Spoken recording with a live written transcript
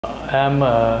I am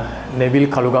Neville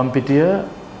Kalugampitiya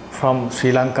from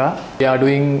Sri Lanka. We are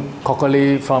doing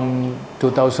Cocoly from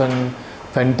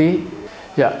 2020.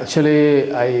 Yeah,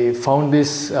 actually I found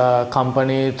this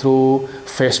company through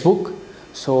Facebook.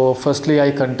 So firstly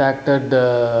I contacted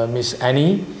Miss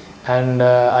Annie and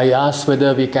I asked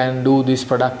whether we can do this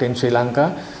product in Sri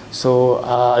Lanka. So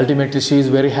ultimately she is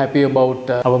very happy about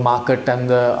our market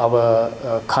and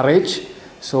our courage.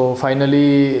 So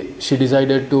finally she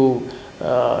decided to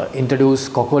introduce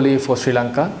Cocoly for Sri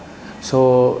Lanka.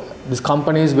 So this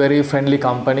company is very friendly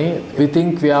company. We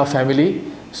think we are family,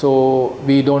 so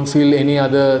we don't feel any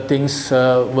other things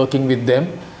working with them.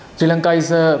 Sri Lanka is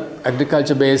a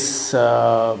agriculture based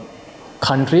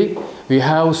country. We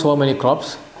have so many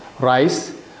crops,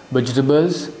 rice,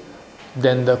 vegetables,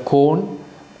 then the corn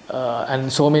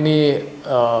and so many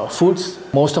foods.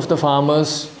 Most of the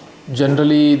farmers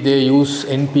generally they use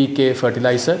NPK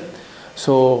fertilizer.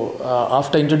 So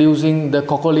after introducing the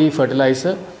Cocoly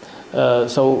fertilizer,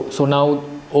 so now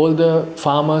all the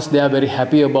farmers they are very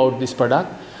happy about this product.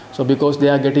 So because they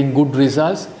are getting good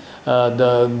results,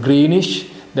 the greenish,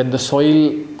 then the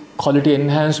soil quality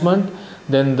enhancement,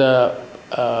 then the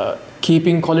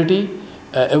keeping quality,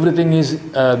 everything is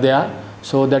there.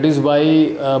 So that is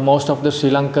why most of the Sri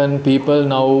Lankan people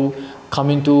now come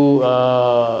into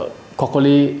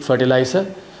Cocoly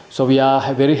fertilizer. So we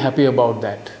are very happy about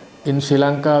that. In Sri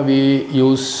Lanka we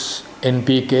use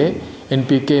NPK.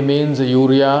 NPK means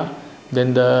urea,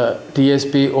 then the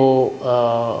TSP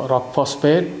rock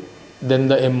phosphate, then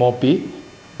the MOP.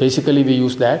 Basically we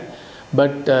use that.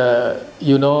 But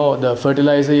you know the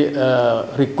fertilizer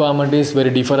requirement is very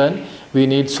different. We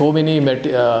need so many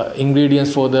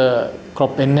ingredients for the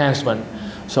crop enhancement,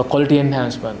 so quality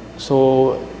enhancement.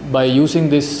 So by using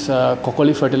this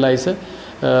Cocoly fertilizer,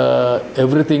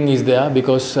 everything is there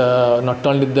because not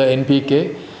only the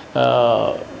NPK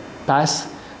pass,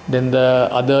 then the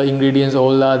other ingredients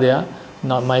all are there,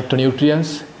 not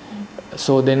micronutrients.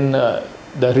 So then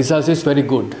the results is very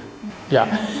good. Yeah,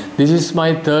 this is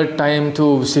my third time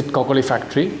to visit Cocoly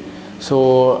factory.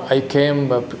 So I came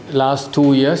last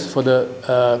 2 years for the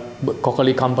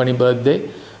Cocoly company birthday.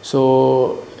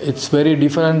 So it's very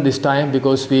different this time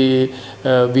because we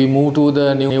moved to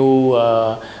the new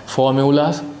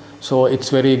formulas. So it's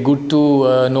very good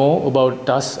to know about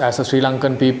us as a Sri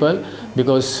Lankan people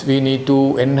because we need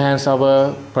to enhance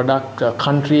our product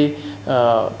country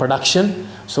production.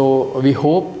 So we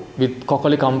hope with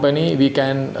Cocoly company we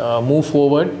can move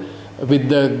forward with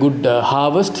the good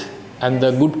harvest and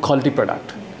the good quality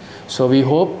product. So we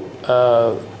hope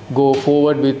go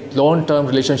forward with long-term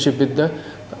relationship with the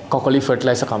Cocoly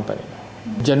fertilizer company.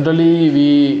 Generally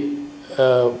we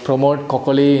promote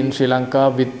Cocoly in Sri Lanka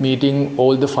with meeting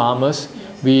all the farmers.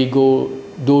 We go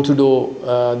door to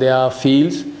door their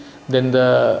fields, then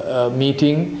the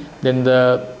meeting, then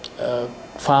the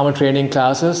farmer training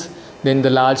classes, then the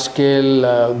large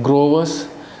scale growers,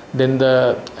 then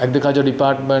the agriculture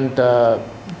department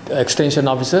extension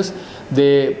officers.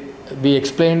 We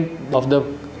explain of the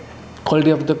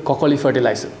quality of the Cocoly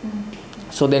fertilizer.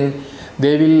 So then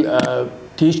they will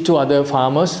teach to other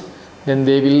farmers, then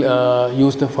they will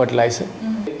use the fertilizer.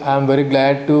 I am very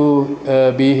glad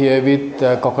to be here with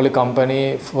Cocoly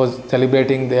company for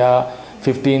celebrating their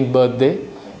 15th birthday.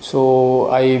 So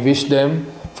I wish them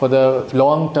for the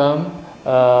long term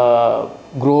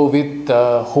grow with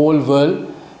the whole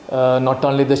world, not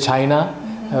only the China,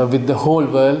 with the whole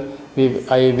world.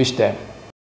 I wish them.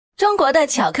 中国的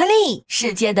巧克力，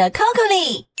世界的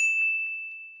Cocoly。